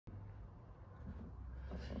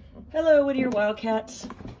Hello, Whittier Wildcats,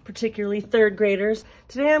 particularly third graders.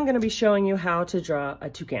 Today I'm going to be showing you how to draw a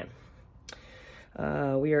toucan.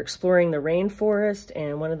 We are exploring the rainforest,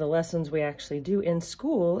 and one of the lessons we actually do in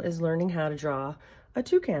school is learning how to draw a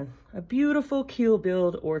toucan, a beautiful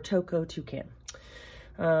keel-billed or toco toucan.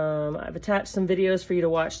 I've attached some videos for you to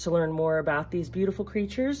watch to learn more about these beautiful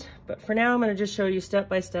creatures, but for now I'm going to just show you step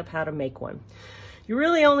by step how to make one. You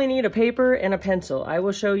really only need a paper and a pencil. I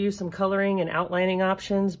will show you some coloring and outlining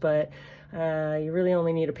options, but you really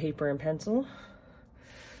only need a paper and pencil.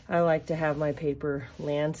 I like to have my paper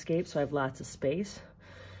landscape, so I have lots of space.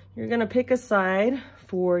 You're gonna pick a side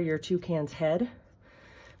for your toucan's head,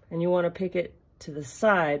 and you wanna pick it to the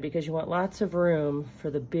side because you want lots of room for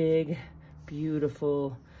the big,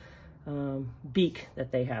 beautiful beak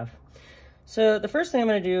that they have. So the first thing I'm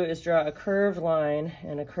going to do is draw a curved line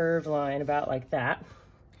and a curved line about like that.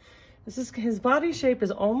 His body shape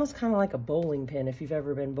is almost kind of like a bowling pin if you've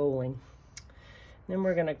ever been bowling. Then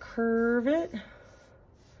we're going to curve it.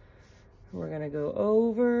 We're going to go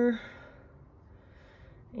over.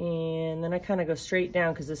 And then I kind of go straight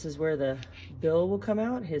down because this is where the bill will come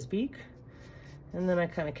out, his beak. And then I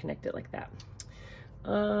kind of connect it like that.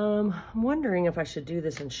 I'm wondering if I should do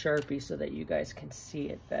this in Sharpie so that you guys can see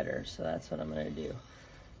it better. So that's what I'm going to do.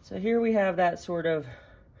 So here we have that sort of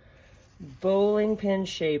bowling pin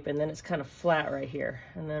shape, and then it's kind of flat right here.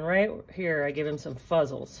 And then right here, I give him some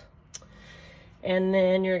fuzzles. And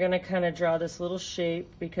then you're going to kind of draw this little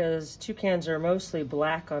shape because toucans are mostly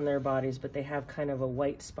black on their bodies, but they have kind of a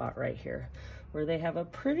white spot right here where they have a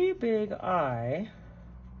pretty big eye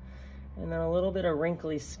and then a little bit of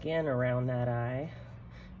wrinkly skin around that eye.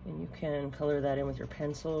 And you can color that in with your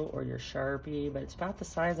pencil or your Sharpie, but it's about the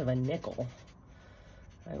size of a nickel,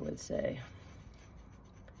 I would say.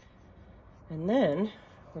 And then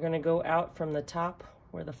we're gonna go out from the top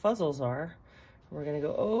where the fuzzles are. We're gonna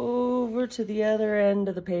go over to the other end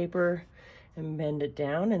of the paper and bend it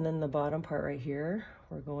down. And then the bottom part right here,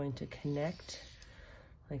 we're going to connect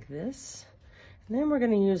like this. And then we're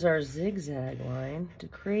gonna use our zigzag line to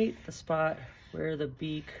create the spot where the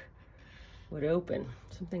beak would open,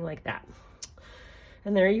 something like that.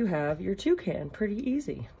 And there you have your toucan, pretty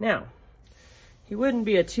easy. Now, he wouldn't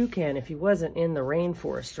be a toucan if he wasn't in the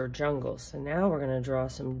rainforest or jungle. So now we're gonna draw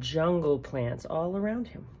some jungle plants all around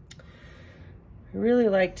him. I really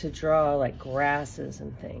like to draw like grasses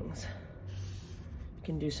and things. You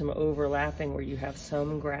can do some overlapping where you have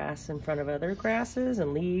some grass in front of other grasses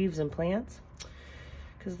and leaves and plants,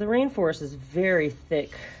 because the rainforest is very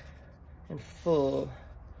thick and full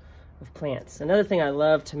of plants. Another thing I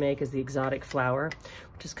love to make is the exotic flower,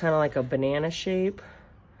 which is kind of like a banana shape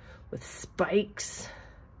with spikes.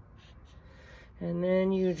 And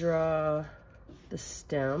then you draw the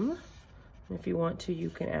stem. And if you want to, you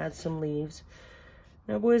can add some leaves.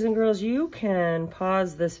 Now, boys and girls, you can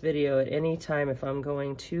pause this video at any time if I'm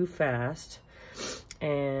going too fast,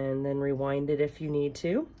 and then rewind it if you need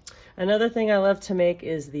to. Another thing I love to make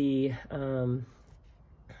is the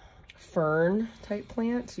fern type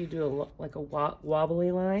plants. You do like a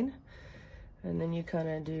wobbly line, and then you kind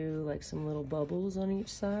of do like some little bubbles on each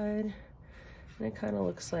side, and it kind of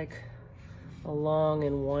looks like a long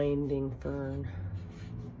and winding fern.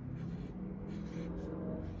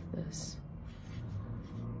 This.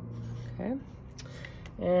 Okay.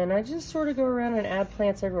 And I just sort of go around and add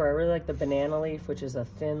plants everywhere. I really like the banana leaf, which is a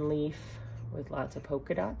thin leaf with lots of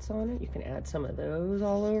polka dots on it. You can add some of those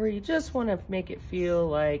all over. You just want to make it feel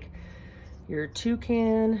like your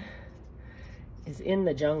toucan is in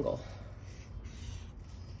the jungle.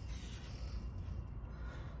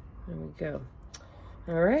 There we go.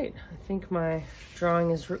 All right, I think my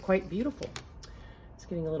drawing is quite beautiful. It's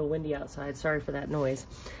getting a little windy outside. Sorry for that noise.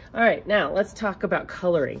 All right, now let's talk about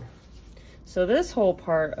coloring. So this whole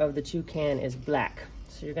part of the toucan is black.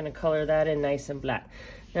 So you're gonna color that in nice and black.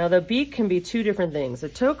 Now the beak can be two different things. The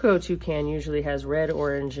toco toucan usually has red,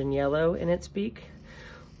 orange, and yellow in its beak,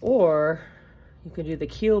 or you can do the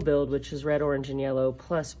keel build, which is red, orange, and yellow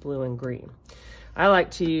plus blue and green. I like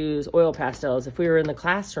to use oil pastels. If we were in the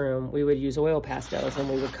classroom, we would use oil pastels and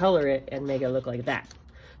we would color it and make it look like that.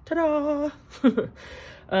 Ta-da!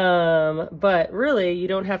 But really, you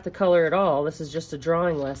don't have to color at all. This is just a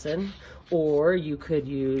drawing lesson. Or you could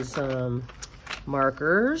use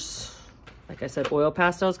markers. Like I said, oil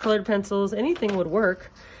pastels, colored pencils, anything would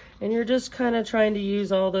work. And you're just kind of trying to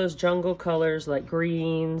use all those jungle colors like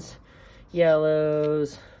greens,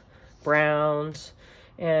 yellows, browns,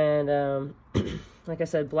 and like I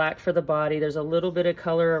said, black for the body. There's a little bit of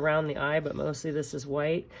color around the eye, but mostly this is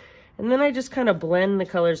white. And then I just kind of blend the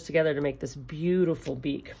colors together to make this beautiful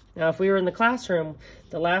beak. Now, if we were in the classroom,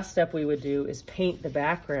 the last step we would do is paint the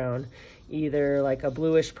background, either like a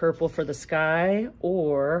bluish purple for the sky,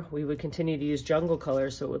 or we would continue to use jungle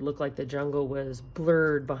colors so it would look like the jungle was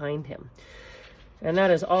blurred behind him. And that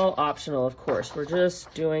is all optional, of course. We're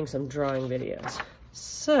just doing some drawing videos.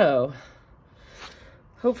 So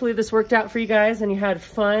hopefully this worked out for you guys and you had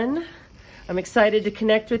fun. I'm excited to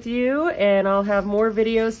connect with you, and I'll have more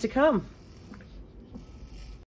videos to come.